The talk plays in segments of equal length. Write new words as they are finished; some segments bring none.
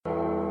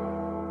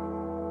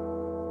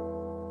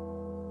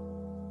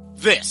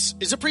This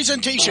is a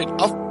presentation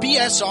of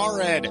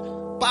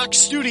BSRN, Box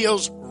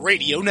Studios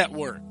Radio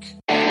Network.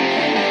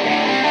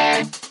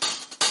 Hi,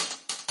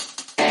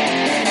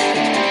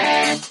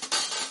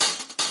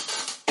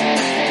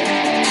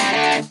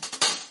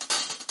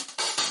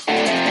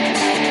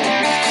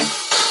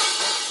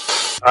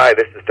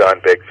 this is Don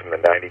Biggs from the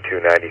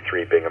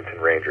 92-93 Binghamton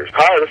Rangers.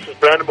 Hi, this is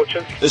Brandon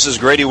Buchinski. This is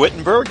Grady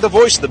Wittenberg, the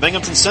voice of the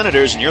Binghamton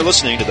Senators, and you're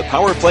listening to the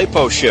Power Play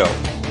Post Show.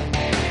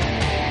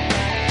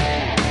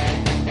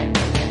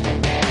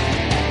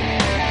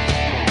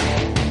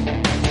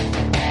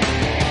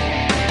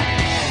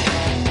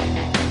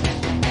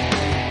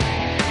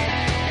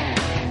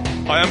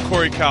 Hi, I'm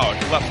Corey Cowick,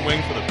 left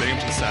wing for the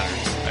Binghamton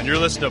Senators, and you're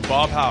listening to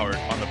Bob Howard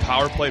on the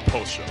Power Play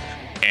Post Show.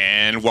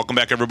 And welcome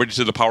back, everybody,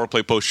 to the Power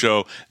Play Post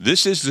Show.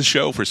 This is the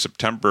show for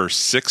September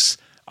 6th,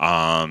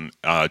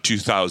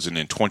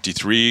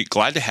 2023.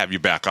 Glad to have you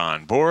back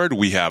on board.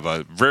 We have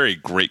a very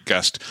great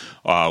guest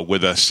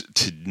with us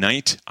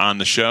tonight on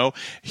the show.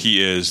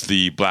 He is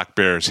the Black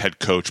Bears head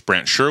coach,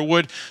 Brant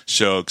Sherwood.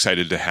 So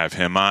excited to have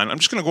him on. I'm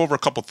just going to go over a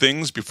couple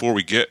things before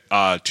we get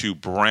to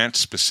Brant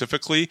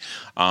specifically.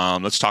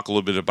 Let's talk a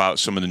little bit about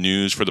some of the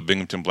news for the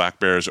Binghamton Black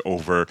Bears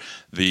over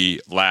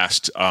the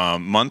last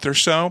month or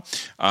so.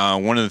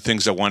 One of the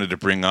things I wanted to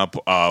bring up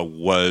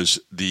was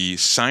the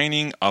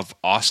signing of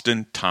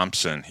Austin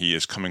Thompson. He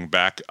is coming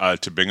back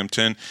to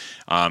Binghamton.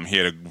 He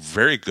had a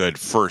very good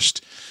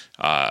first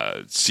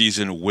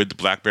season with the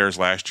Black Bears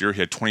last year. He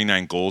had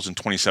 29 goals and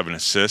 27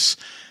 assists,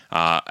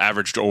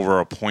 averaged over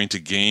a point a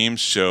game.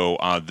 So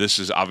this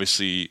is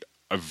obviously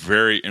a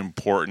very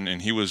important,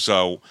 and he was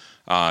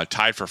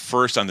tied for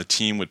first on the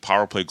team with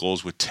power play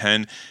goals with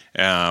 10,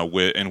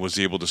 and was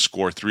able to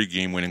score 3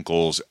 game-winning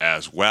goals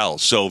as well.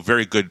 So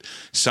very good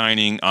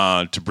signing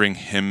to bring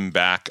him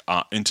back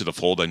into the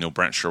fold. I know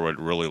Brant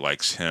Sherwood really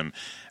likes him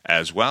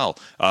as well.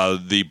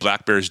 The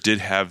Black Bears did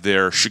have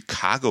their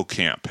Chicago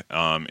camp.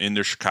 In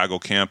their Chicago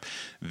camp,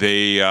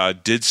 they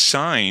did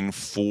sign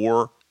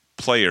 4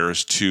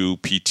 players to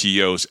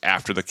PTOs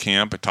after the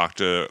camp. I talked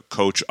to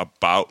Coach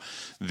about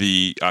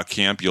the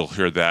camp. You'll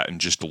hear that in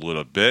just a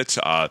little bit.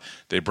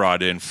 They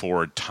brought in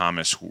forward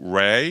Thomas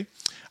Ray,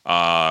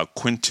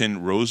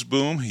 Quinton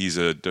Roseboom. He's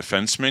a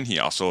defenseman. He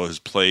also has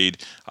played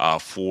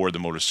for the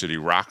Motor City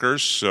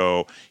Rockers,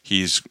 so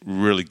he's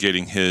really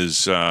getting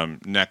his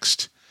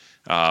next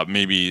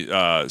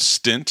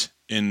stint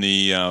in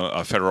the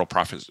federal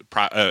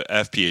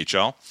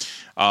FPHL.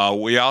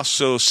 We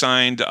also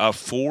signed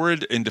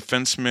forward and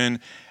defenseman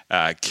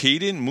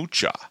Caden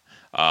Mucha.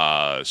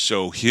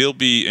 So he'll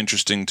be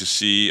interesting to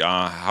see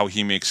how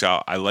he makes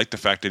out. I like the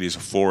fact that he's a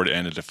forward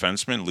and a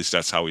defenseman. At least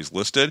that's how he's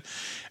listed.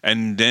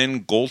 And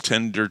then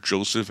goaltender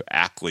Joseph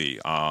Ackley,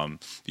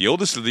 the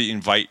oldest of the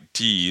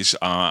invitees,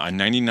 a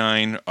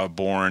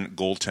 99-born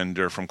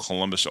goaltender from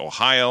Columbus,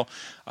 Ohio.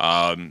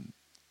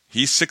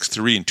 He's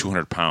 6'3" and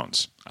 200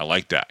 pounds. I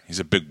like that. He's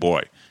a big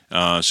boy.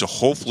 So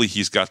hopefully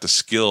he's got the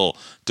skill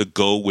to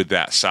go with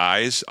that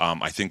size.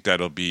 I think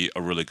that'll be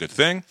a really good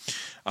thing.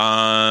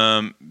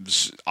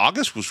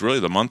 August was really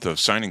the month of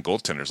signing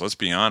goaltenders, let's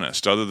be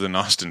honest. Other than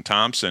Austin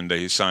Thompson, they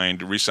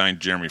re-signed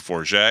Jeremy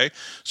Forget,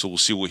 so we'll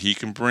see what he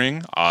can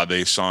bring.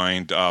 They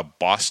signed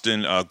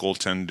Boston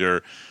goaltender,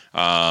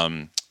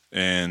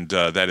 and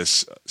that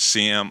is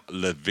Sam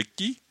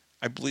Levicki.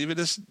 I believe it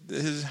is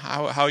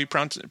how he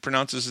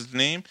pronounces his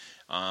name.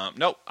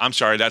 No, I'm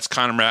sorry. That's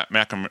Connor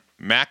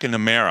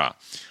McNamara.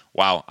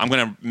 Wow, I'm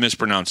going to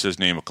mispronounce his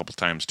name a couple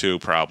times too,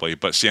 probably.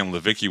 But Sam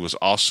Levicki was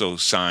also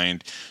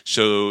signed.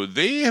 So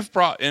they have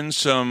brought in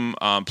some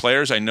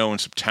players. I know in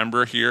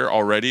September here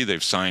already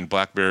they've signed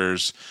Black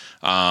Bears.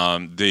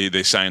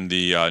 They signed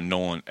the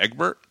Nolan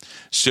Egbert.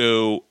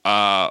 So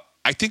I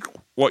think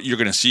what you're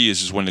going to see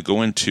is when they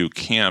go into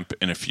camp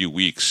in a few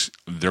weeks,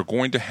 they're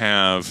going to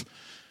have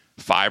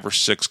 5 or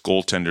 6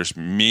 goaltenders,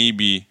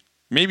 maybe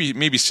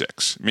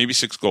 6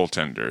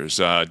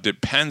 goaltenders.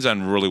 Depends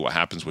on really what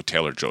happens with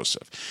Taylor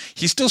Joseph.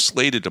 He's still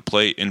slated to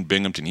play in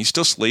Binghamton. He's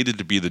still slated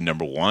to be the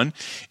number 1.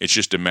 It's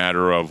just a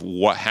matter of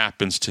what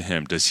happens to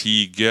him. Does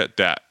he get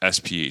that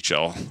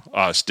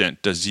SPHL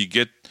stint? Does he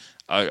get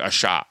a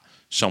shot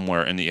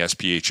somewhere in the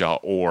SPHL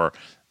or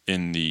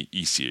in the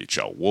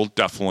ECHL? We'll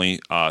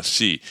definitely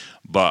see.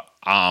 But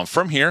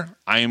from here,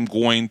 I am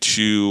going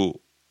to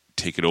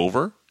take it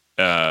over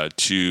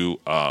to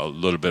a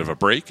little bit of a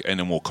break, and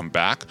then we'll come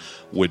back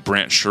with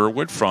Brant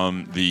Sherwood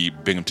from the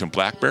Binghamton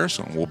Black Bears,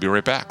 and we'll be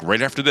right back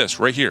right after this,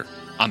 right here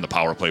on the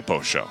Power Play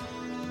Post Show.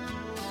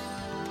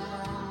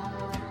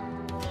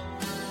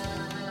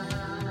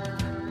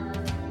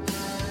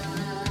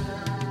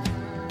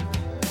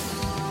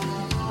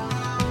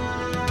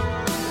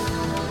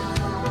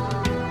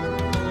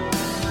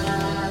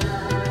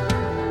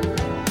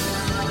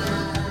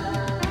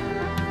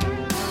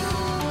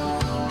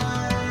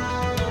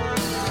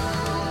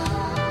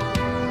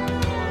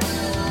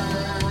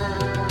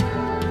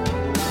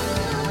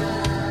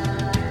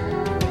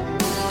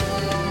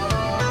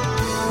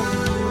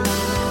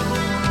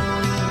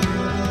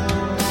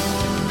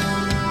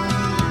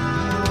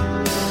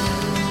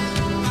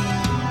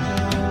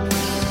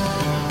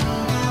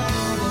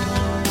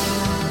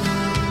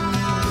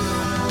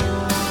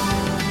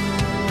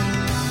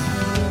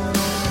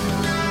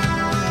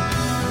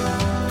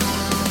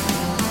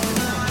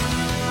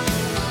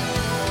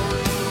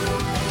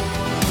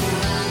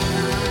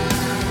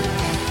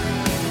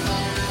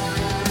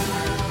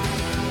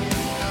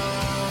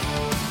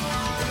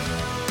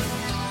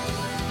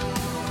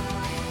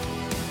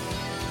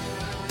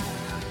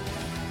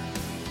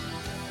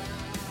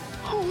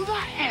 Who the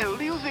hell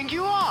do you think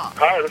you are?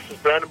 Hi, this is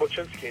Brandon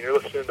Bochinsky, and you're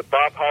listening to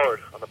Bob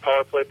Howard on the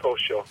Power Play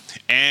Post Show.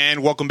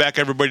 And welcome back,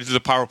 everybody, to the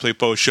Power Play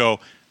Post Show.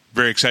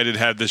 Very excited to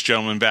have this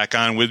gentleman back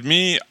on with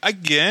me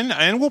again,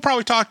 and we'll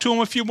probably talk to him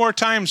a few more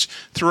times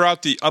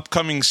throughout the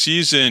upcoming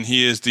season.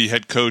 He is the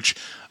head coach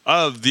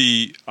of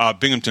the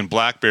Binghamton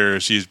Black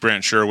Bears. He is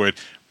Brant Sherwood.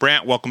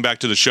 Brant, welcome back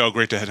to the show.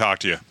 Great to talk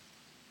to you.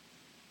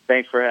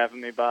 Thanks for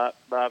having me,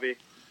 Bobby.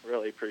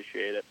 Really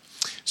appreciate it.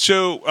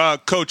 So,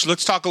 Coach,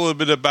 let's talk a little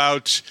bit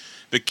about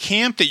the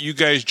camp that you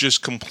guys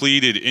just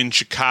completed in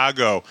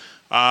Chicago.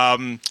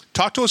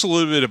 Talk to us a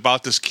little bit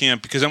about this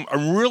camp, because I'm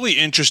really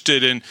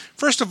interested in,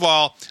 first of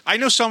all, I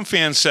know some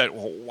fans said,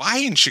 well, why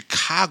in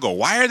Chicago?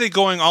 Why are they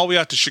going all the way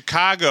out to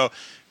Chicago?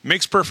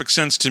 Makes perfect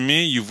sense to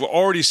me. You've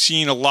already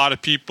seen a lot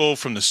of people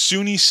from the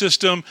SUNY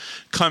system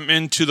come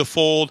into the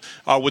fold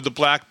with the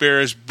Black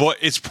Bears, but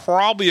it's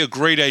probably a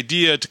great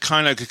idea to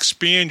kind of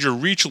expand your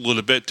reach a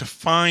little bit to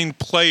find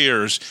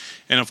players.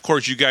 And, of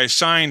course, you guys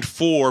signed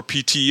 4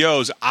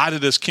 PTOs out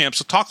of this camp.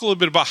 So talk a little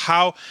bit about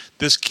how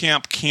this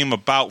camp came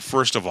about,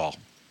 first of all.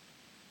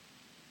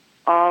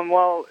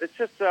 Well, it's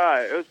just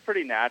it was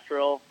pretty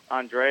natural.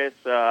 Andreas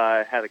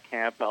had a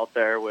camp out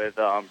there with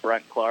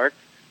Brent Clark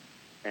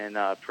in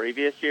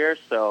previous year,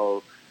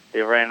 so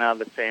they ran out of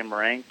the same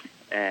rink,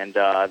 and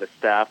the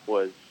staff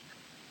was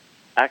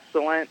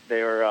excellent.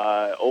 They were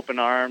open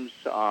arms,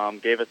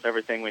 gave us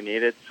everything we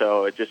needed,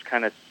 so it just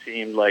kind of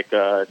seemed like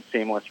a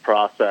seamless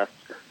process.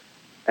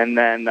 And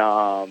then,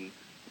 I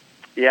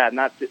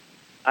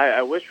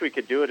wish we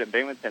could do it in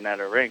Binghamton at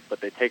a rink,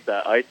 but they take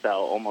the ice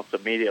out almost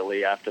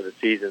immediately after the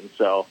season,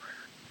 so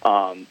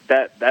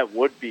that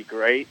would be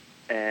great,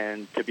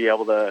 and to be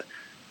able to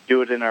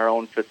do it in our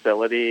own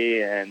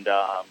facility and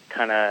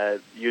kind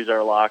of use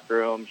our locker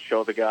room,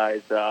 show the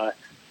guys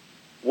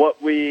what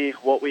we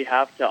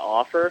have to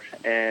offer,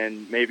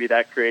 and maybe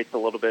that creates a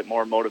little bit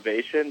more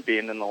motivation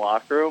being in the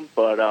locker room.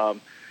 But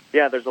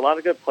there's a lot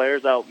of good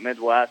players out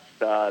Midwest.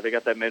 They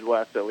got that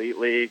Midwest Elite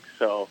League,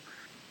 so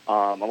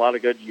a lot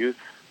of good youth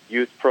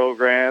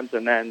programs,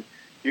 and then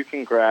you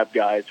can grab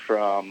guys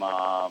from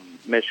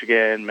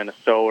Michigan,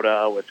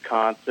 Minnesota,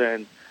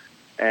 Wisconsin,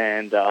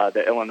 and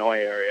the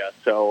Illinois area.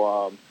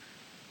 So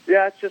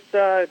it's just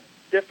a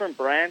different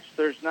branch.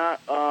 There's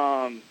not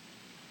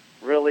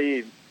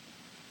really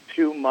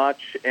too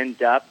much in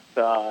depth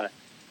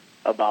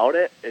about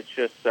it. It's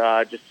just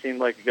seemed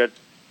like a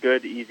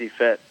good easy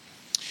fit.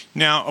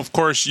 Now, of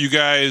course, you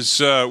guys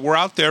were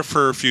out there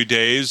for a few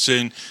days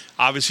and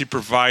obviously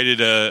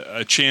provided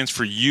a chance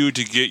for you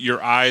to get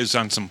your eyes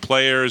on some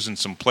players and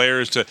some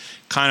players to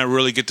kind of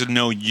really get to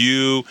know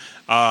you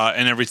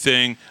and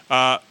everything.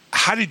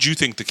 How did you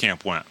think the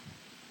camp went?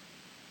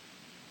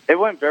 It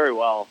went very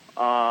well.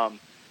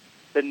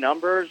 The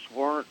numbers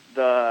weren't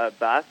the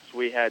best.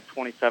 We had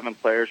 27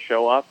 players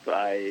show up.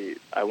 I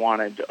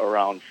wanted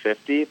around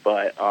 50,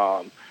 but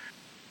a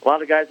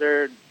lot of guys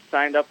are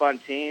signed up on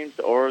teams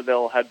or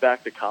they'll head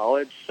back to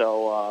college.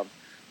 So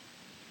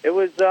it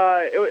was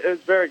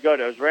very good.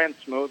 It was ran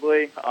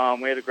smoothly.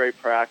 We had a great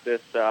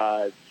practice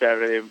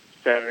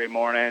Saturday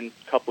morning.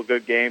 A couple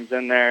good games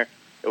in there.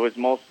 It was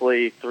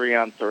mostly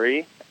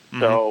 3-on-3. Mm-hmm.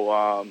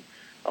 So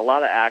a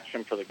lot of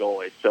action for the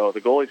goalies. So the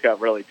goalies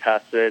got really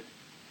tested.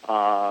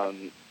 A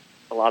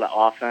lot of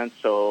offense.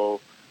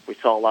 So we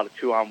saw a lot of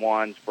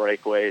 2-on-1s,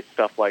 breakaways,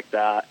 stuff like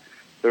that.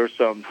 There were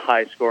some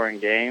high-scoring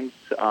games.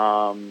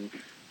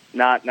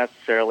 Not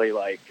necessarily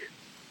like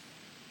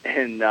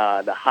in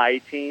the high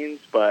teens,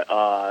 but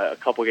a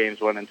couple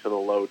games went into the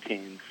low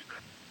teens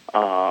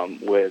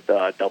with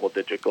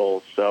double-digit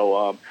goals.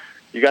 So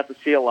you got to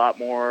see a lot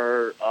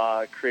more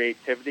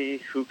creativity,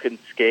 who can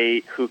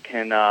skate, who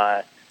can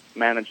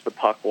manage the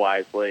puck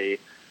wisely.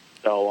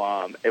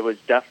 So it was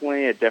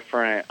definitely a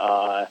different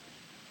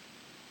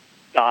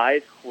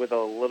side with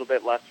a little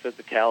bit less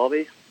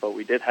physicality, but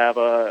we did have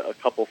a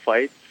couple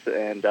fights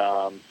and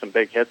some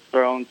big hits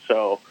thrown.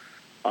 So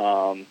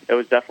it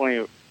was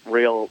definitely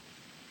real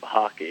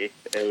hockey.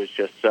 It was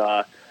just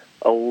a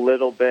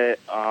little bit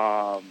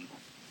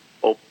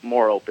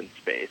more open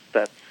space.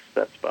 That's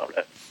about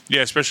it.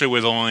 Yeah, especially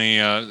with only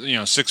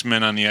 6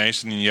 men on the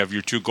ice, and then you have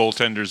your 2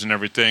 goaltenders and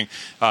everything.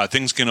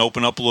 Things can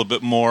open up a little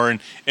bit more.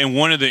 And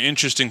one of the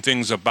interesting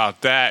things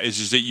about that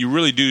is that you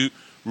really do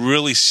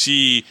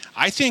see,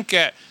 I think,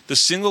 at the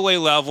single A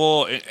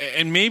level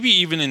and maybe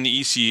even in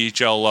the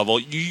ECHL level,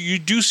 you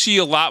do see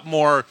a lot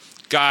more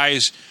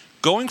guys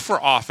going for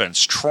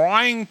offense,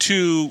 trying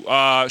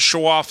to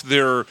show off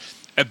their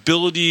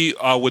ability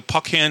with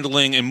puck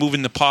handling and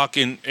moving the puck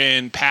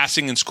and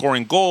passing and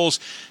scoring goals,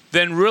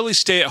 then really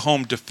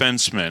stay-at-home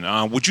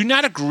defensemen. Would you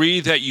not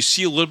agree that you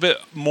see a little bit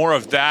more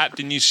of that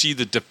than you see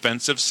the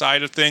defensive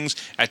side of things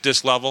at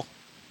this level?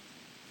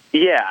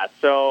 Yeah,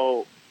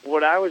 so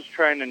what I was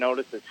trying to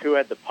notice is who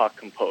had the puck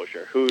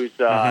composure. Who's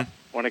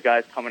when a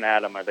guy's coming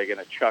at them, are they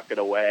going to chuck it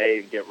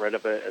away and get rid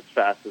of it as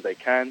fast as they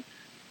can?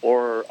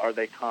 Or are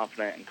they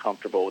confident and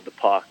comfortable with the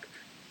puck?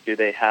 Do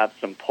they have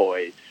some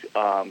poise?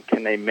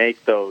 Can they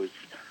make those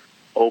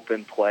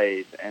open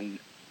plays? And,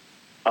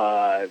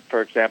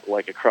 for example,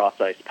 like a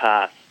cross-ice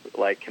pass,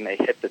 Like, can they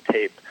hit the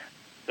tape?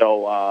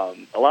 So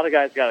a lot of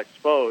guys got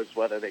exposed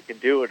whether they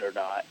could do it or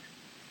not.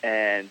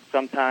 And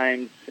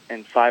sometimes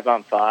in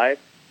 5-on-5,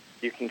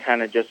 you can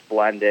kind of just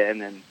blend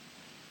in and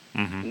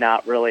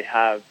not really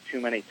have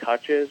too many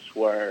touches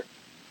where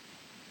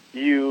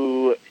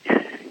you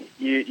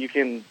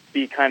can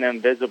be kind of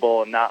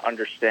invisible and not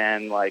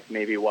understand, like,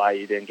 maybe why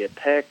you didn't get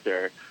picked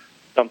or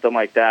something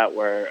like that,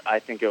 where I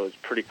think it was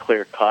pretty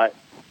clear cut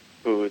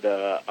who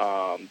the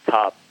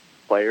top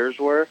players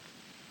were.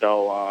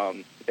 So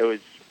it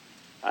was,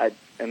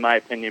 in my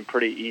opinion,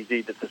 pretty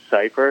easy to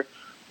decipher,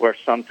 where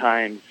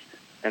sometimes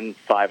in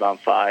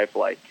 5-on-5,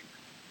 like,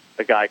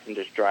 the guy can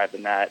just drive the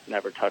net,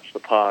 never touch the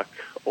puck,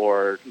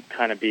 or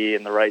kind of be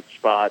in the right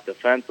spot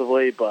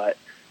defensively, but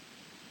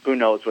who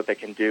knows what they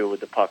can do with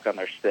the puck on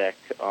their stick.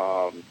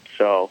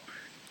 So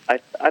I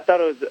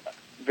thought it was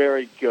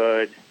very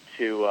good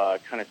to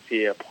kind of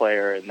see a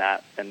player in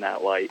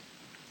that light.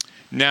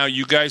 Now,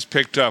 you guys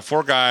picked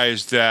 4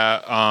 guys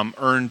that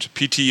earned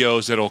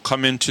PTOs that will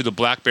come into the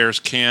Black Bears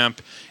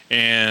camp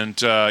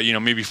and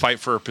maybe fight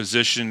for a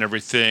position and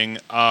everything.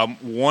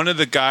 One of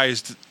the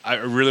guys I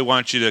really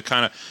want you to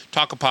kind of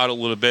talk about a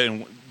little bit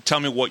and tell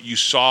me what you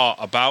saw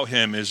about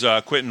him is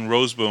Quentin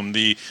Roseboom,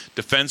 the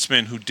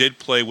defenseman who did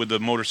play with the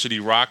Motor City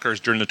Rockers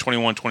during the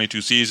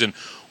 21-22 season.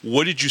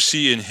 What did you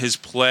see in his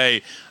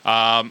play?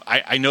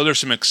 I know there's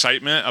some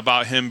excitement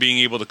about him being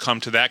able to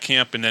come to that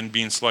camp and then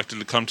being selected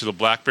to come to the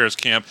Black Bears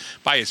camp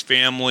by his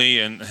family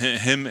and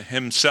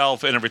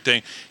himself and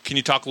everything. Can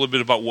you talk a little bit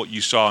about what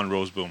you saw in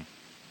Roseboom?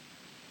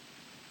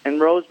 In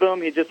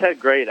Roseboom, he just had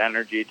great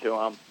energy to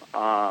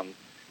him.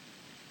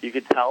 You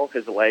could tell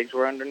his legs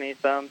were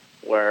underneath him,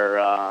 where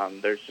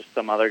there's just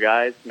some other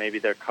guys, maybe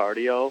their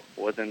cardio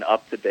wasn't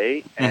up to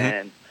date,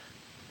 and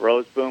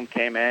Roseboom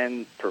came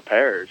in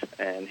prepared,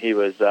 and he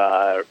was,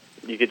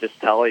 you could just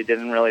tell he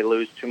didn't really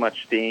lose too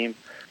much steam.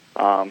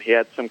 He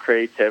had some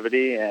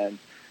creativity, and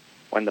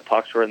when the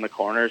pucks were in the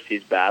corners,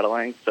 he's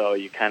battling, so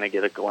you kind of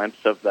get a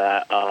glimpse of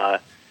that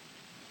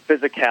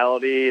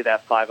physicality,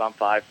 that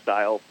 5-on-5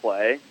 style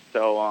play.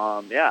 So,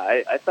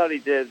 I thought he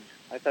did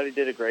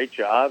a great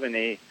job, and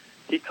he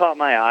caught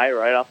my eye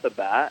right off the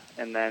bat,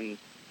 and then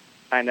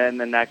kind of in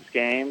the next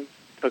game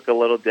took a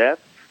little dip.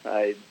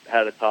 I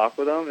had a talk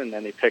with him, and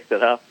then he picked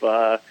it up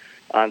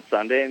on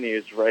Sunday, and he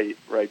was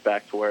right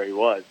back to where he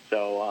was.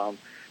 So,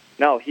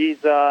 no,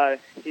 he's a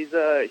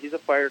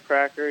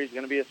firecracker. He's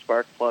going to be a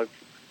spark plug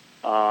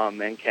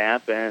in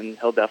camp, and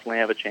he'll definitely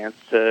have a chance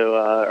to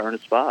earn a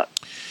spot.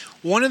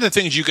 One of the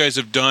things you guys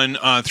have done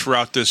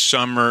throughout this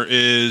summer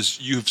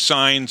is you've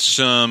signed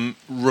some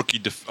rookie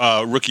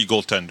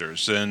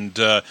goaltenders. And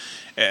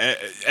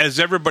as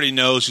everybody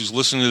knows who's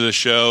listening to the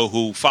show,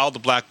 who followed the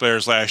Black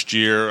Bears last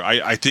year,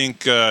 I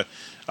think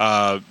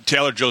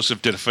Taylor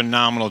Joseph did a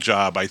phenomenal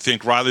job. I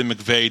think Riley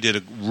McVeigh did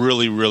a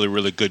really, really,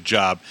 really good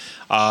job.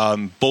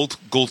 Both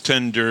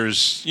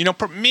goaltenders,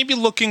 maybe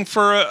looking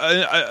for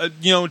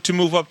to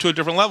move up to a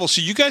different level.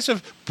 So you guys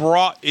have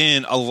brought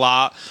in a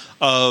lot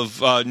of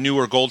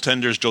newer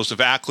goaltenders. Joseph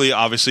Ackley,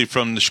 obviously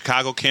from the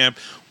Chicago camp,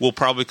 will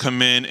probably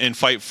come in and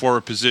fight for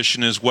a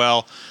position as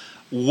well.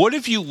 What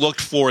have you looked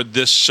for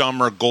this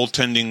summer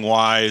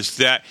goaltending-wise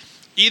that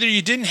either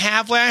you didn't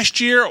have last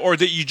year or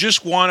that you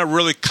just want to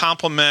really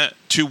complement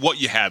to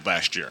what you had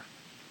last year?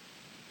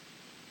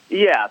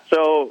 Yeah,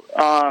 so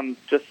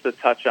just to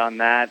touch on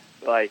that,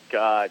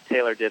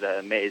 Taylor did an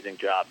amazing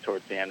job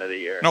towards the end of the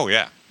year. Oh,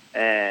 yeah.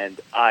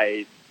 And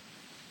I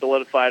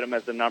solidified him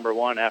as the number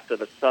one after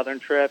the Southern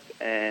trip,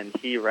 and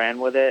he ran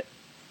with it,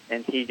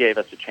 and he gave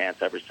us a chance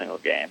every single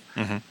game.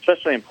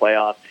 Especially in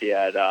playoffs, he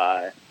had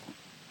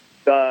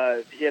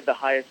the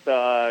highest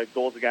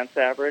goals against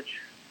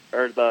average,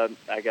 or the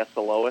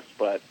lowest,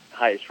 but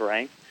highest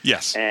rank.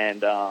 Yes.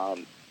 And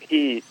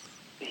he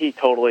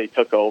totally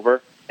took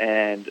over,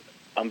 and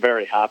I'm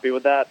very happy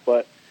with that.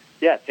 But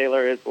yeah,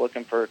 Taylor is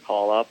looking for a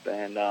call up,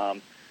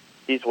 and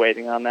he's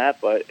waiting on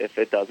that. But if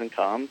it doesn't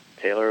come,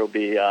 Taylor will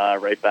be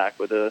right back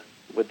with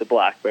the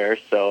Black Bears.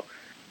 So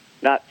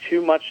not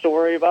too much to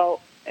worry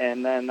about.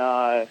 And then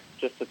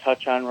just to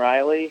touch on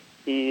Riley,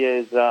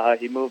 he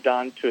moved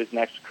on to his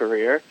next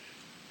career,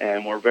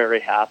 and we're very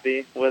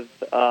happy with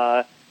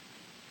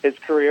his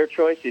career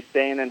choice. He's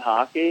staying in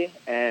hockey,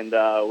 and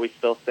we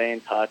still stay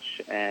in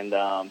touch.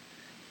 And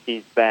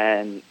he's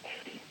been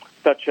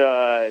such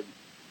a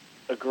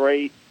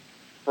great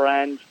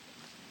friend,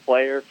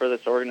 player for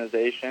this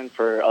organization,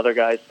 for other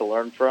guys to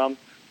learn from.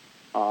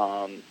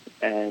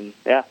 And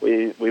yeah,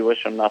 we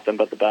wish him nothing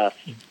but the best.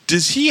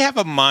 Does he have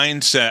a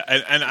mindset,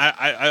 and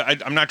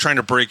I'm not trying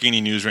to break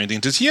any news or anything,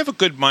 does he have a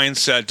good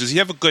mindset? Does he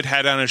have a good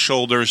head on his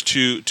shoulders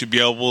to be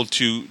able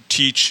to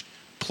teach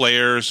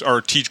players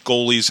or teach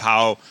goalies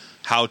how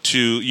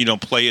to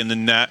play in the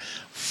net?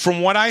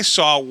 From what I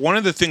saw, one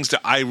of the things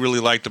that I really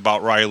liked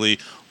about Riley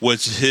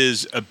was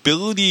his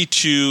ability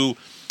to,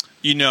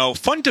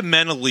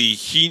 fundamentally,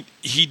 he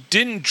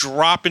didn't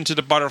drop into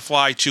the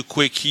butterfly too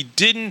quick. He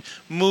didn't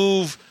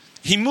move.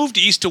 He moved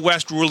east to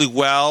west really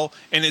well,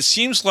 and it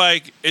seems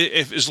like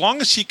as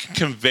long as he can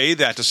convey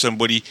that to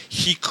somebody,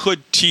 he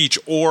could teach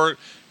or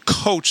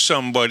coach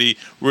somebody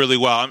really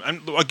well.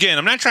 I'm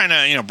not trying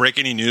to break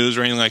any news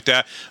or anything like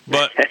that,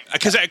 but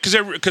because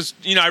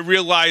I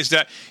realize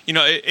that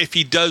if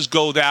he does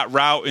go that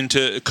route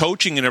into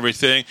coaching and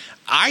everything,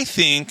 I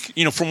think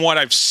from what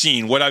I've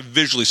seen, what I've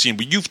visually seen,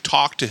 but you've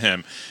talked to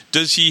him,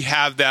 does he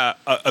have that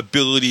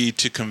ability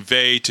to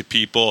convey to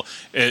people,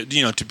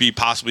 to be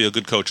possibly a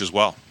good coach as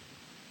well?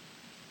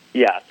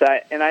 Yes,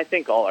 I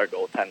think all our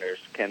goaltenders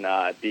can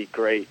be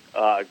great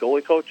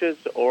goalie coaches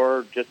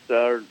or just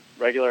a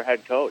regular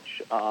head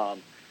coach.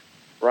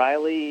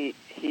 Riley,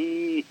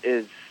 he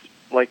is,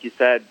 like you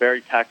said,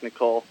 very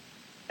technical,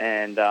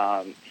 and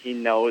he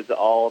knows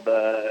all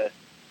the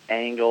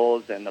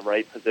angles and the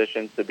right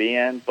positions to be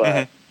in,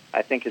 but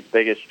I think his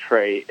biggest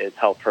trait is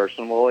how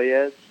personable he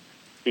is.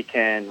 He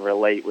can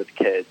relate with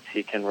kids.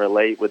 He can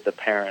relate with the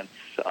parents.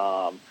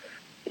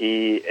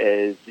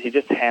 He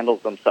just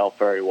handles himself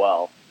very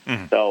well.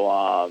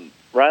 So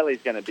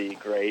Riley's going to be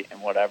great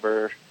in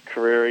whatever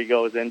career he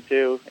goes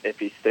into. If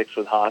he sticks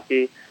with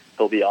hockey,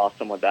 he'll be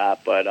awesome with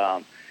that.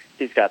 But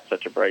he's got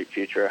such a bright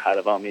future ahead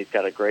of him. He's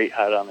got a great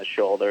head on his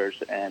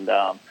shoulders, and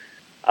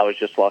I was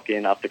just lucky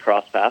enough to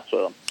cross paths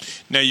with him.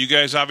 Now, you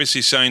guys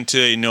obviously signed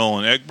today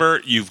Nolan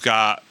Egbert. You've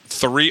got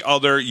 3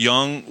 other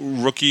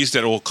young rookies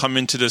that will come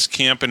into this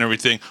camp and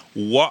everything.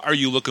 What are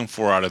you looking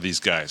for out of these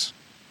guys?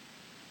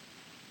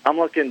 I'm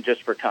looking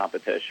just for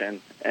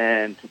competition,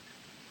 and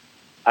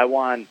I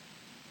want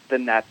the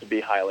net to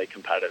be highly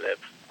competitive.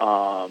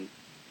 I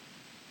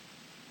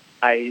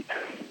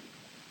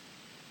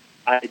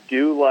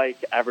do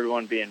like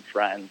everyone being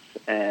friends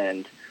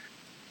and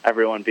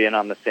everyone being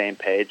on the same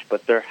page,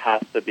 but there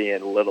has to be a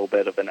little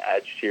bit of an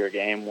edge to your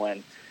game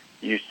when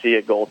you see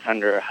a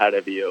goaltender ahead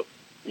of you.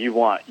 You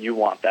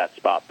want that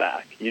spot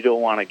back. You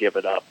don't want to give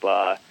it up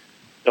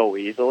so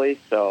easily.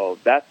 So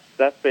that's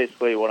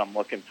basically what I'm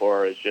looking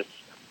for, is just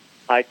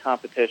high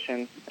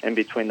competition in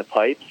between the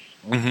pipes.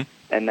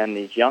 And then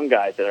these young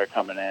guys that are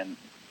coming in,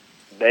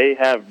 they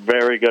have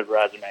very good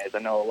resumes. I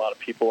know a lot of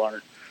people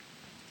aren't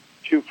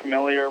too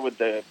familiar with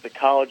the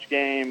college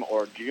game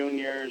or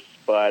juniors,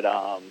 but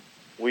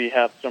we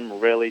have some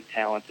really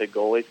talented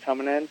goalies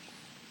coming in,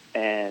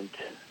 and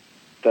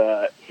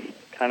the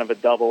kind of a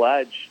double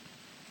edge.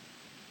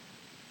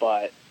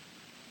 But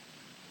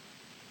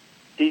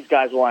these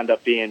guys will end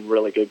up being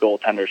really good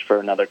goaltenders for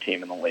another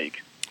team in the league.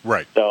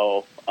 Right.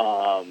 So,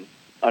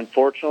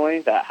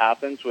 unfortunately, that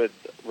happens with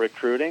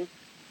recruiting.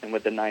 And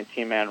with the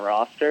 19-man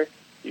roster,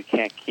 you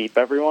can't keep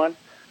everyone.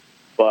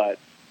 But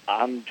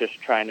I'm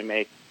just trying to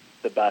make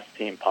the best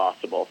team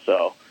possible.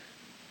 So,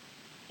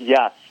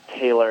 yes,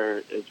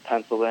 Taylor is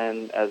penciled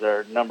in as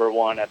our number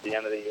 1 at the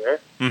end of the year.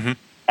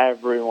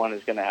 Everyone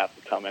is going to have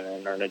to come in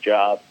and earn a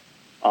job.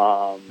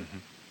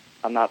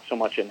 I'm not so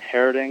much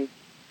inheriting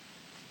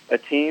a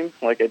team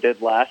like I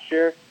did last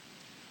year.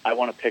 I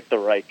want to pick the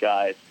right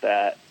guys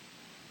that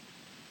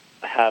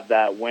have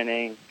that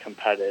winning,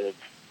 competitive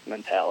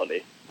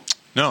mentality.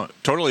 No,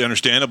 totally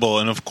understandable.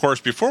 And, of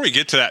course, before we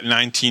get to that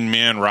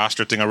 19-man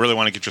roster thing, I really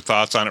want to get your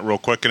thoughts on it real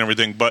quick and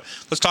everything. But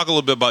let's talk a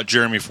little bit about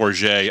Jeremy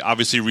Forget.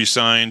 Obviously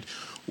re-signed.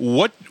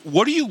 What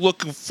are you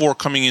looking for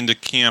coming into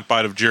camp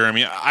out of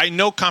Jeremy? I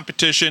know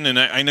competition, and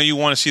I know you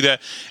want to see that.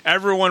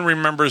 Everyone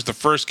remembers the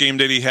first game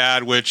that he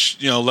had,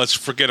 which, let's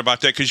forget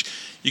about that, because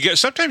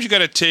sometimes you got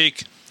to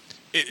take –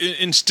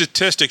 in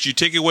statistics, you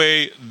take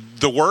away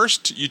the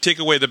worst, you take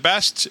away the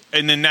best,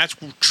 and then that's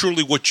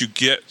truly what you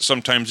get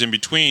sometimes in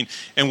between.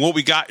 And what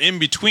we got in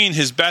between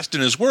his best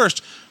and his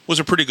worst was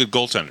a pretty good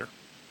goaltender.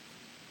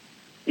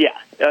 Yeah,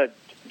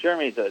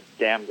 Jeremy's a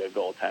damn good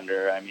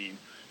goaltender. I mean,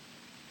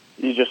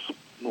 you just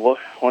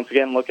look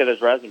at his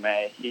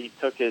resume. He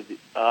took his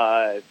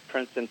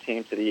Princeton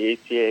team to the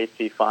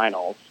ACAC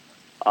finals.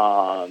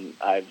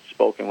 I've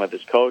spoken with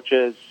his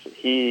coaches.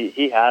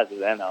 He has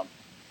it in him.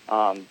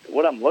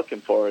 What I'm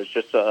looking for is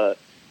just a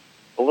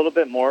little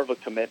bit more of a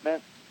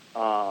commitment,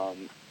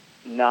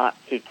 not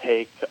to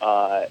take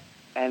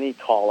any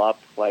call up,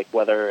 like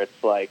whether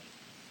it's like,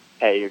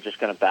 hey, you're just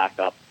going to back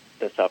up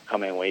this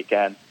upcoming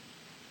weekend.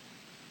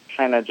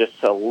 Kind of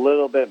just a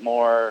little bit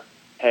more,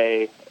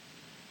 hey,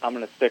 I'm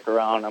going to stick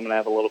around. I'm going to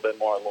have a little bit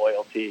more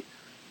loyalty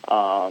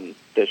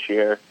this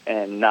year,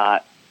 and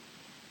not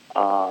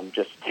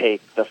just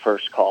take the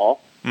first call.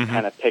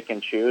 Kind of pick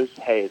and choose.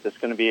 Hey, is this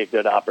going to be a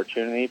good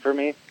opportunity for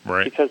me?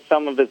 Right. Because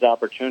some of his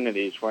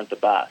opportunities weren't the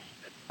best.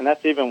 And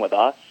that's even with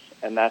us,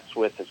 and that's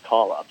with his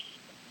call-ups.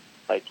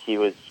 Like, he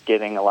was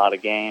getting a lot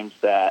of games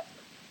that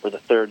were the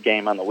third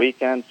game on the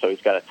weekend, so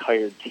he's got a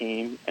tired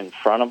team in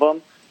front of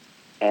him,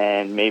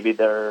 and maybe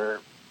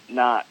they're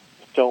not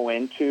so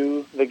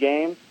into the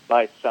game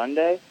by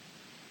Sunday.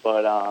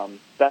 But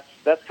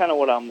that's kind of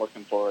what I'm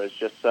looking for, is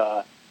just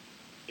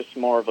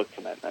more of a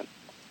commitment.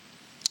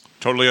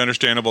 Totally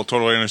understandable.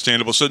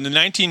 So the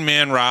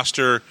 19-man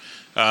roster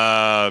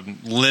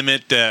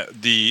limit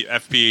that the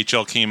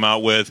FPHL came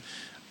out with,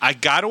 I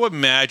got to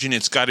imagine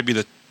it's got to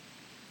be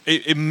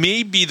it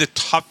may be the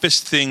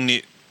toughest thing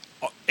that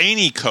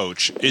any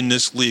coach in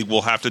this league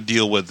will have to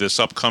deal with this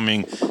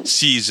upcoming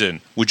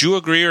season. Would you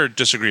agree or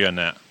disagree on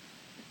that?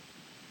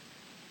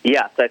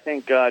 Yes, I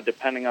think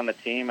depending on the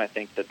team, I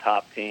think the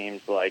top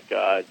teams like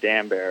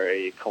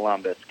Danbury,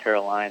 Columbus,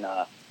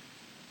 Carolina,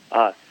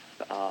 us,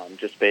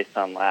 just based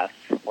on last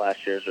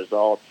year's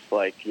results,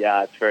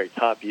 it's very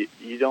tough.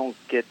 You don't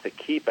get to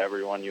keep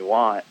everyone you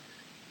want.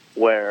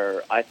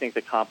 Where I think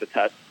the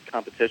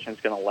competition is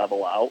going to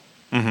level out.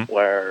 Mm-hmm.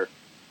 Where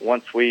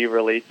once we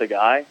release a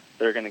guy,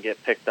 they're going to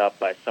get picked up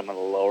by some of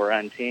the lower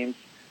end teams,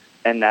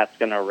 and that's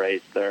going to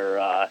raise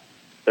their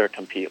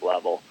compete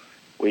level.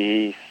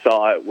 We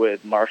saw it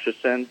with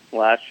Marchison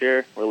last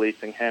year,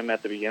 releasing him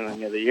at the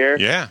beginning of the year.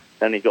 Yeah.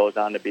 Then he goes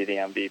on to be the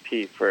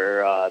MVP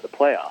for the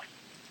playoffs.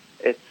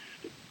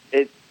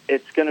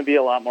 It's going to be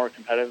a lot more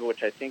competitive,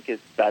 which I think is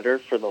better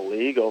for the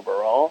league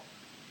overall.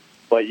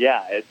 But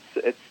yeah,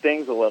 it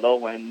stings a little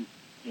when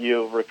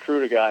you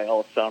recruit a guy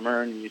all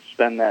summer and you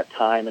spend that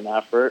time and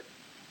effort,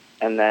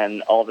 and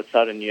then all of a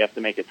sudden you have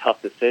to make a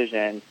tough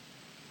decision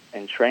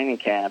in training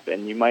camp,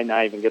 and you might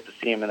not even get to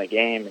see him in the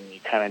game, and you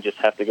kind of just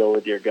have to go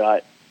with your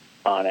gut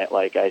on it.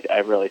 I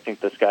really think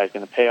this guy's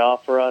going to pay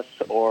off for us,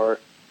 or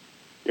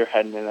you're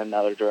heading in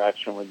another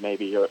direction with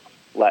maybe you're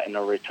letting a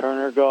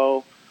returner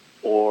go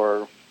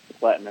or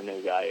letting a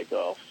new guy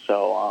go.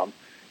 So,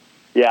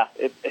 yeah,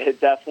 it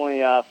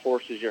definitely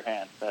forces your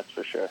hand, that's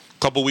for sure. A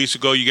couple weeks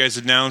ago, you guys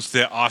announced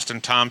that Austin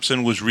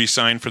Thompson was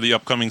re-signed for the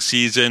upcoming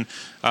season.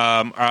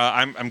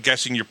 I'm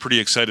guessing you're pretty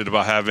excited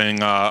about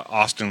having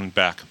Austin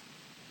back.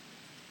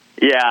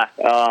 Yeah,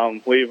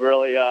 we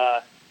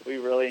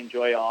really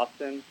enjoy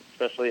Austin,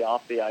 especially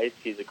off the ice.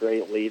 He's a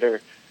great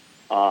leader,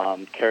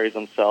 carries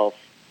himself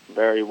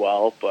very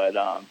well,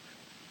 but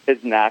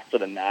his knack for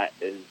the net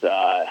is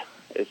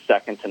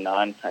second to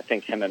none. I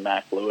think him and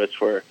Mac Lewis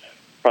were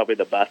probably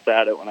the best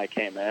at it when I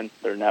came in.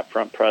 Their net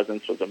front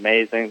presence was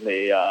amazing.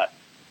 They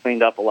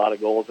cleaned up a lot of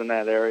goals in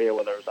that area,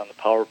 whether it was on the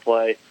power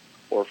play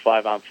or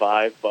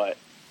 5-on-5. But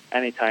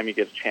anytime you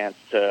get a chance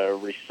to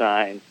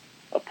re-sign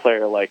a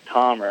player like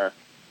Tomer,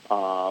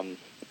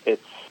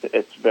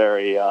 it's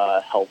very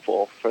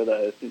helpful for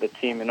the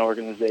team and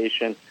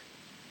organization.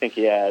 I think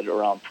he had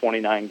around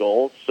 29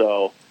 goals,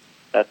 so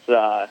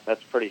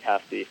that's pretty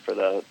hefty for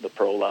the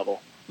pro level.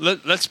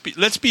 Let's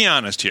be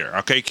honest here,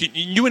 okay?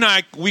 You and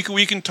I, we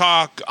can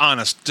talk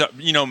honest,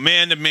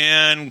 man to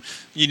man,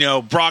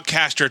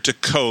 broadcaster to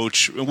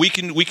coach. We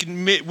can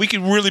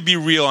really be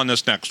real on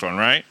this next one,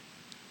 right?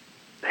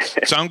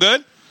 Sound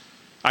good?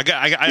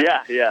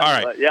 Yeah.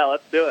 All right. Yeah,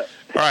 let's do it.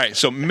 All right.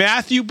 So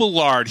Matthew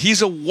Ballard,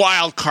 he's a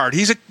wild card.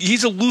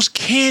 He's a loose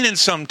cannon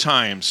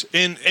sometimes,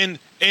 and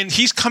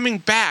he's coming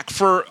back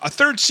for a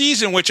third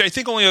season, which I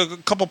think only a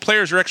couple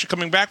players are actually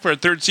coming back for a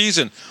third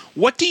season.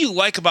 What do you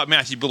like about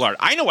Matthew Ballard?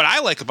 I know what I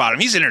like about him.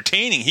 He's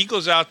entertaining. He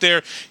goes out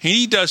there,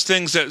 he does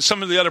things that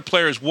some of the other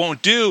players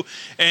won't do,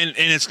 and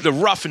it's the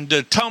rough and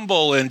the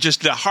tumble and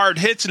just the hard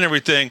hits and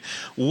everything.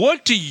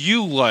 What do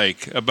you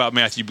like about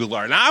Matthew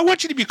Ballard? Now, I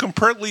want you to be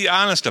completely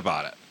honest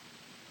about it.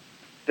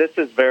 This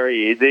is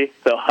very easy,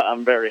 so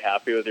I'm very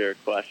happy with your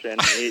question.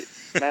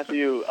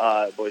 Matthew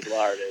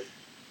Ballard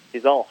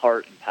he's all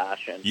heart and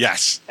passion.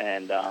 Yes.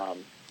 And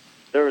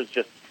there was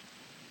just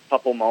a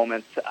couple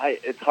moments.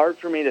 It's hard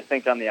for me to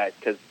think on the ice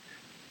because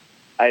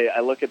I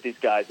look at these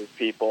guys as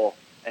people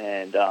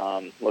and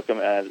look at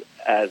them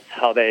as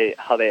how they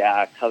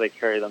act, how they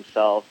carry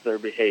themselves, their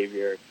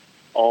behavior,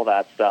 all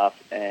that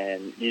stuff.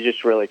 And you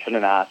just really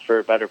couldn't ask for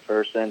a better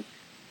person.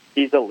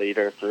 He's a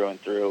leader through and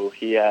through.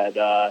 He had,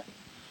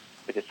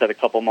 like I said, a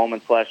couple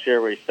moments last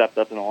year where he stepped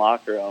up in the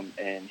locker room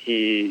and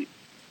he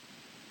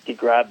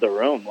grabbed the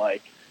room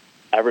like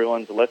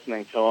everyone's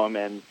listening to him,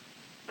 and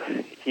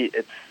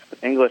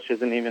English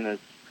isn't even his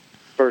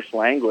first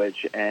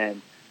language,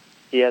 and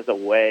he has a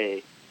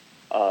way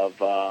of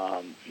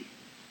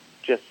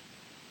just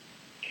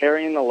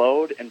carrying the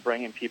load and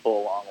bringing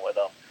people along with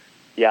him.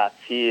 Yes,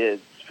 he is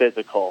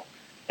physical,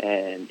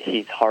 and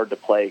he's hard to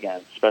play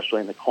against, especially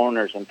in the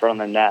corners in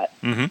front of the net.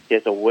 Mm-hmm. He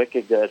has a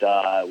wicked good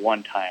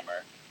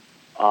one-timer.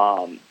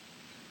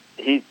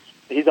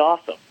 He's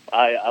awesome.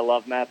 I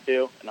love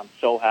Matthew, and I'm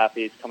so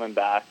happy he's coming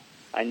back.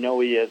 I know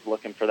he is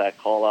looking for that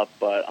call-up,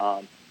 but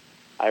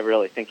I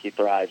really think he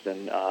thrives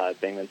in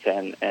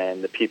Binghamton,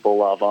 and the people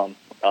love him.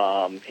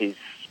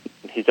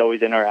 He's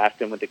always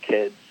interacting with the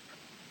kids,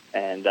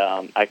 and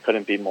I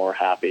couldn't be more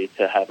happy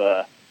to have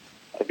a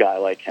guy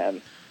like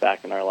him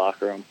back in our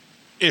locker room.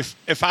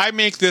 If I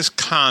make this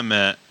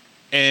comment,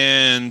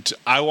 and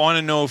I want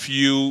to know if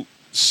you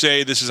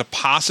say this is a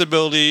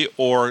possibility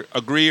or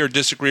agree or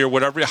disagree or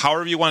whatever,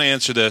 however you want to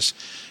answer this,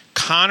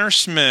 Connor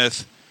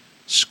Smith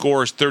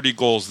scores 30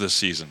 goals this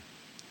season.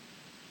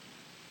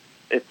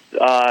 It's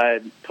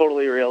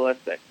totally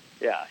realistic.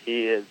 Yeah,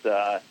 he is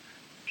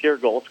pure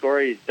goal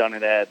scorer. He's done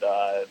it at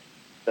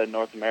the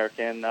North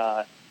American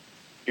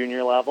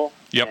junior level,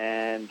 yep.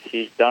 And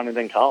he's done it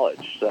in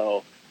college.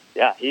 So,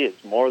 yeah, he is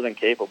more than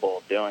capable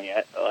of doing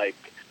it. Like,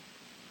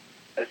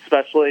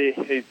 especially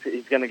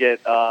he's going to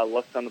get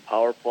looks on the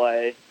power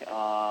play.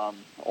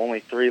 Only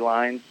 3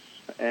 lines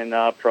in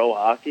pro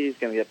hockey. He's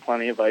going to get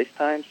plenty of ice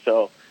time.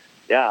 So,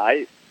 yeah,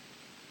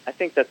 I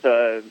think that's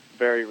a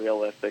very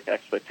realistic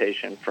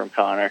expectation from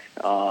Connor.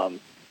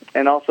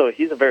 And also,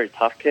 he's a very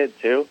tough kid,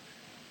 too.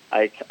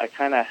 I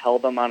kind of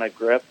held him on a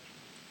grip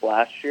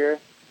last year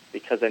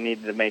because I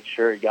needed to make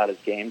sure he got his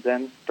games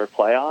in for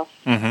playoffs.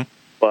 Mm-hmm.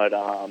 But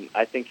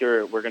I think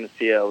we're going to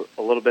see a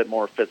little bit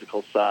more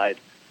physical side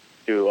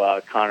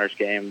to Connor's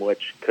game,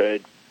 which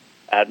could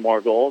add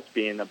more goals,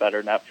 being a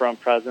better net front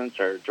presence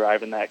or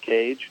driving that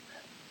cage.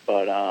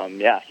 But,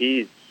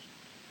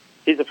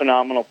 he's a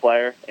phenomenal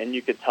player, and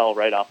you could tell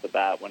right off the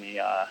bat when he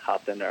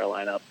hopped into our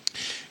lineup.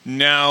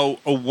 Now,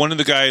 one of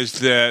the guys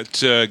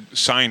that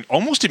signed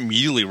almost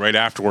immediately right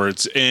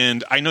afterwards,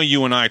 and I know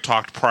you and I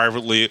talked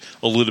privately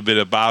a little bit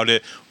about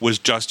it, was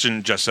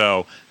Justin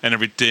Jesso and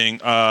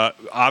everything.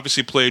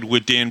 Obviously played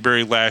with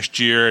Danbury last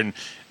year, and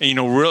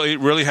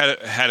really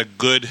had a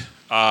good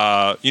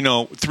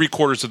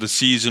 3/4 of the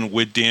season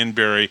with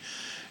Danbury.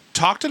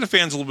 Talk to the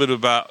fans a little bit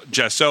about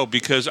Jesso,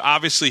 because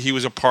obviously he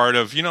was a part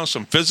of,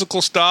 some physical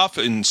stuff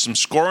and some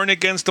scoring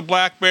against the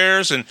Black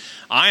Bears. And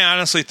I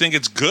honestly think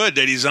it's good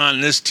that he's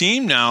on this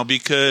team now,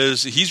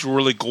 because he's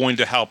really going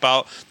to help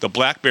out the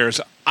Black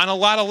Bears on a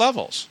lot of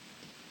levels.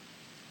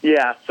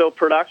 Yeah, so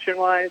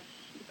production-wise,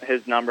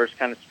 his numbers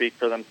kind of speak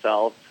for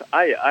themselves.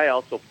 I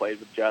also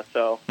played with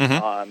Jesso in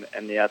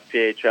the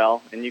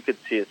SPHL, and you could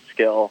see his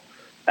skill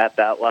at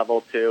that level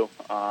too.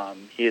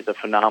 He is a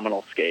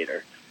phenomenal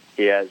skater.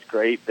 He has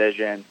great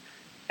vision,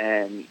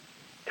 and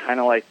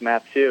kind of like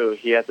Matt too,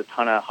 he has a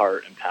ton of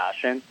heart and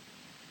passion.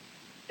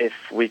 If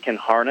we can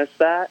harness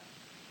that,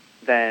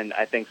 then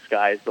I think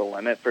sky's the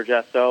limit for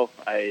Jesso.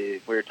 We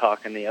were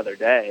talking the other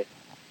day,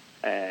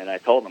 and I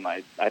told him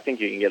I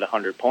think you can get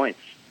 100 points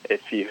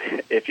if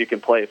you can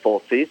play a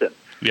full season.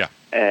 Yeah.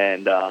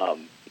 And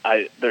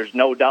there's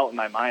no doubt in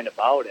my mind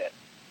about it.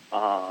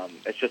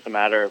 It's just a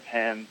matter of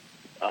him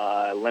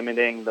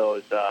limiting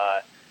those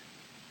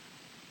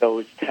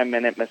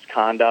 10-minute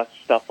misconduct,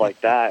 stuff like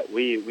that.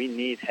 We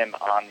need him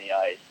on the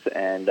ice,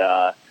 and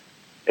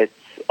it's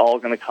all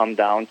going to come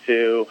down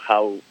to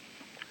how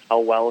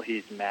well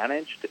he's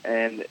managed,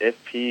 and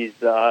if he's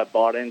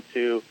bought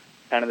into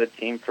kind of the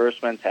team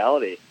first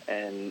mentality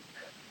and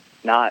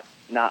not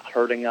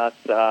hurting us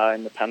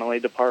in the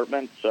penalty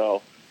department.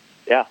 So,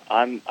 yeah,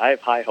 I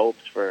have high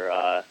hopes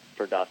for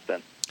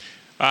Dustin.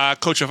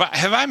 Coach,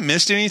 have I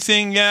missed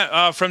anything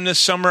yet from this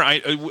summer?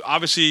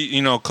 Obviously,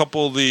 a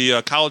couple of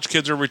the college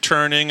kids are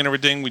returning and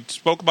everything. We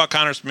spoke about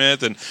Connor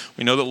Smith, and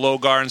we know that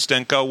Logar and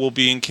Stenko will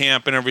be in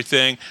camp and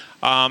everything.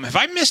 Have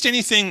I missed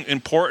anything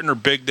important or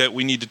big that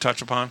we need to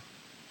touch upon?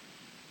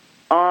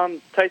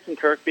 Tyson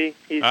Kirkby.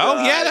 He's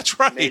that's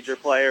right. A major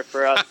player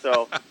for us.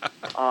 So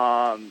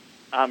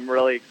I'm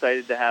really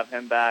excited to have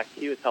him back.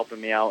 He was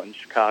helping me out in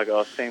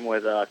Chicago. Same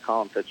with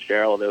Colin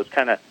Fitzgerald. It was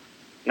kind of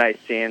nice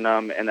seeing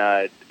them in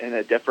a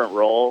different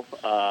role.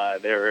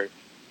 They're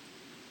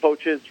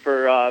coaches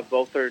for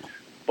both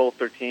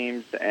their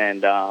teams,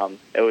 and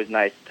it was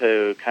nice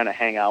to kind of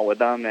hang out with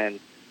them. And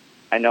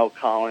I know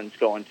Colin's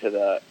going to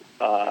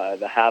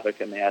the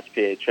Havoc in the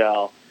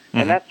SPHL,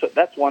 and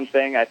that's one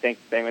thing I think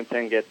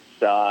Binghamton gets.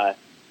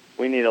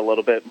 We need a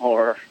little bit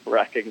more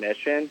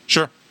recognition.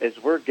 Sure,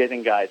 is we're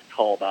getting guys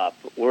called up.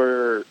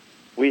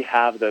 We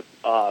have the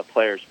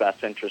players'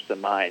 best interest in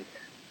mind.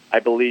 I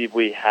believe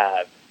we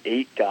have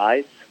 8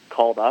 guys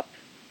called up,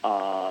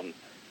 7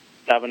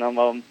 of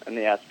them in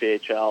the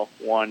SPHL,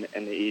 1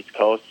 in the East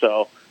Coast.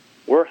 So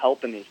we're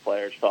helping these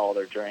players follow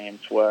their dreams,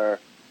 where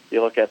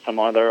you look at some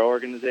other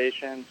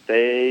organizations,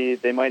 they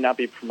might not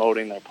be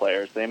promoting their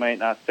players. They might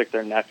not stick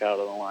their neck out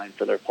of the line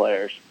for their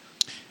players.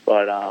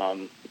 But,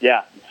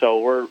 so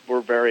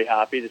we're very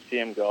happy to see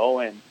him go.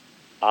 And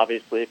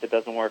obviously, if it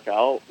doesn't work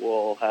out,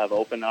 we'll have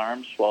open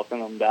arms, welcome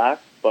him back.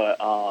 But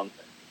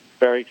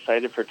very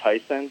excited for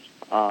Tyson.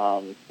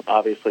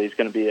 Obviously, he's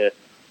going to be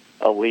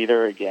a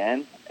leader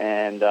again,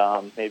 and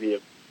maybe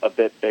a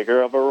bit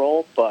bigger of a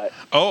role. But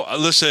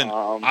listen,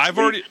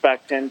 we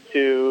expect him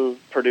to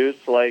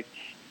produce like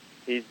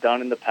he's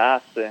done in the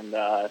past. And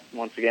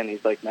once again,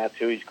 he's like Matt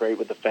too. He's great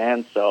with the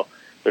fans. So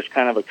there's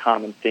kind of a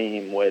common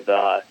theme with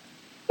the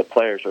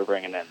players we're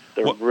bringing in.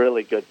 They're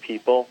really good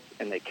people,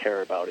 and they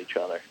care about each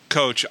other.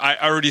 Coach, I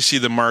already see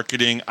the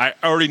marketing. I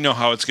already know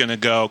how it's going to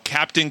go.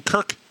 Captain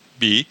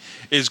Kirkby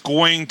is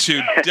going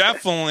to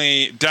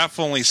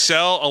definitely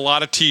sell a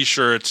lot of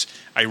T-shirts.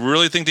 I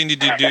really think they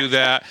need to do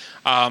that.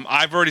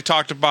 I've already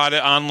talked about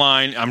it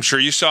online. I'm sure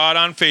you saw it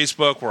on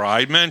Facebook where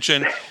I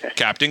mentioned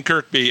Captain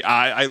Kirkby.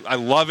 I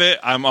love it.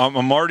 I'm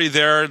already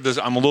there.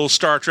 I'm a little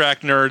Star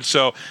Trek nerd,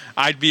 so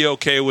I'd be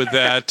okay with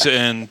that.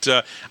 And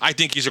I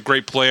think he's a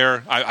great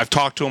player. I've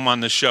talked to him on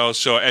the show,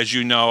 so as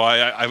you know,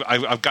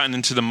 I've gotten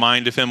into the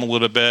mind of him a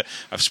little bit.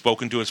 I've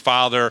spoken to his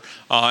father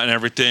and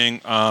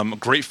everything. A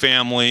great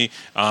family.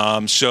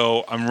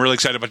 So I'm really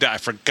excited about that. I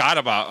forgot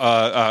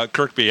about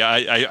Kirkby.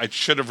 I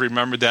should have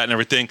remembered that and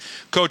everything.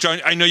 Coach,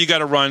 I know you got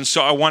to run,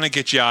 so I want to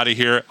get you out of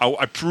here.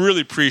 I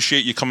really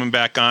appreciate you coming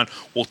back on.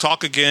 We'll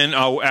talk again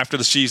after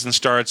the season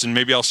starts, and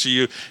maybe I'll see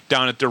you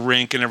down at the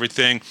rink and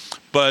everything.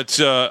 But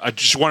I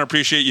just want to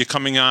appreciate you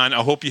coming on.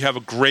 I hope you have a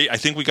great, I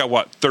think we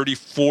got,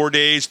 33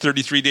 days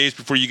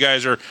before you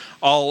guys are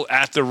all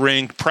at the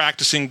rink,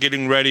 practicing,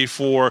 getting ready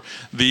for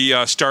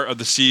the start of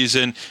the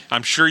season.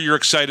 I'm sure you're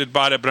excited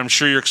about it, but I'm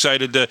sure you're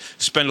excited to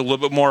spend a little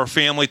bit more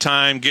family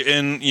time, get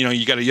in,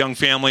 you got a young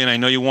family, and I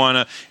know you want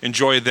to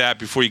enjoy that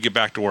before you get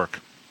back to work.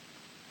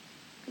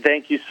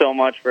 Thank you so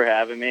much for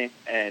having me.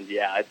 And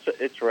yeah,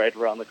 it's right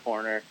around the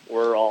corner.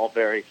 We're all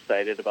very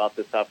excited about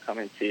this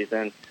upcoming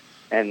season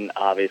and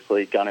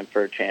obviously gunning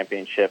for a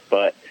championship.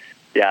 But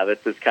yeah, this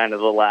is kind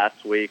of the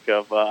last week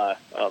of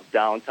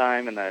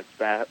downtime, and then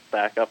it's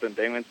back up in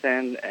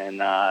Binghamton and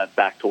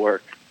back to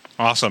work.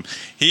 Awesome.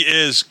 He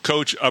is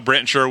Coach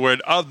Brant Sherwood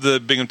of the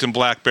Binghamton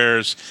Black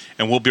Bears,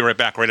 and we'll be right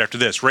back right after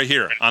this, right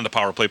here on the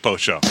Power Play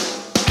Post Show.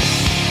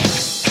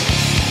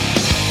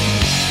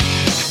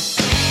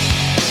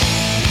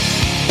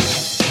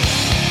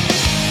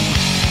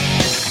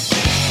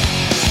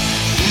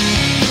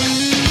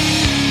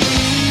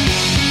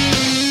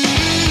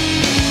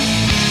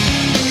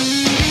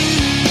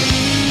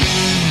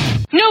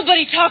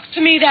 Nobody talks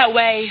to me that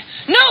way.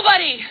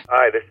 Nobody!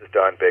 Hi, this is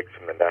Don Biggs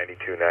from the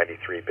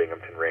 92-93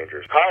 Binghamton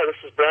Rangers. Hi,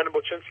 this is Brandon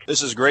Boczynski.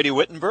 This is Grady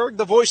Wittenberg,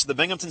 the voice of the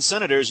Binghamton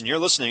Senators, and you're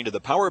listening to the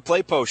Power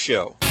Play Post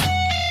Show.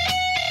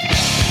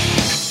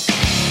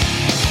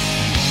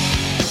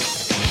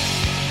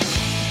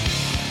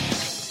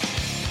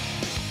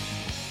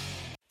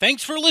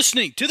 Thanks for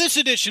listening to this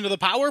edition of the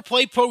Power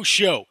Play Post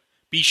Show.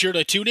 Be sure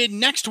to tune in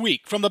next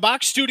week from the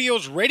Box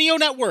Studios Radio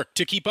Network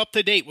to keep up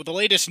to date with the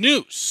latest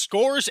news,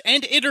 scores,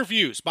 and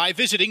interviews by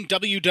visiting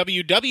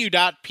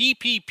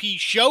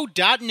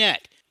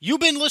www.PPPShow.net. You've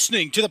been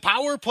listening to the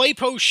Power Play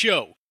Post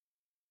Show.